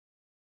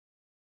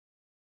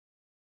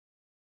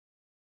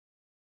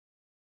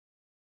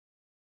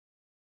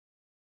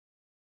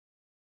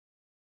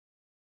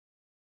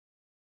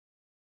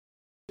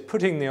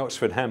putting the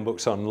Oxford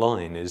Handbooks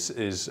online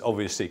is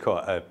obviously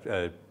quite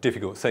a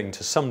difficult thing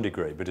to some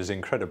degree, but is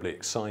incredibly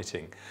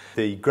exciting.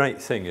 The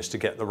great thing is to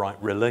get the right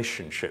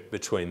relationship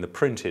between the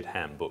printed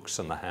handbooks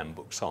and the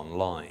handbooks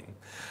online,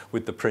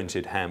 with the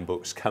printed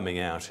handbooks coming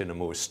out in a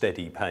more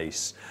steady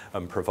pace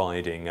and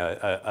providing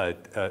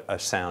a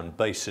sound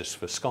basis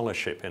for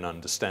scholarship in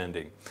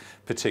understanding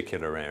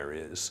particular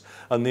areas,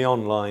 and the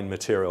online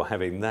material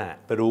having that,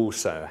 but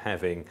also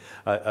having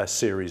a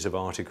series of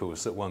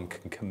articles that one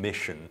can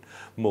commission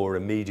more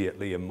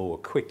immediately and more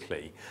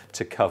quickly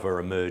to cover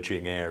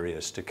emerging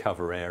areas, to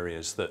cover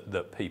areas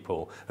that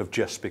people have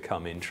just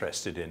become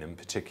interested in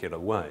particular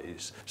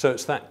ways. So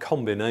it's that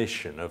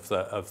combination of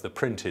the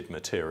printed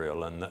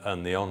material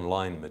and the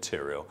online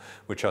material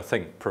which I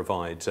think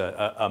provides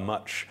a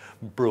much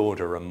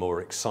broader and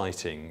more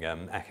exciting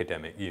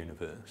academic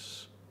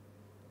universe.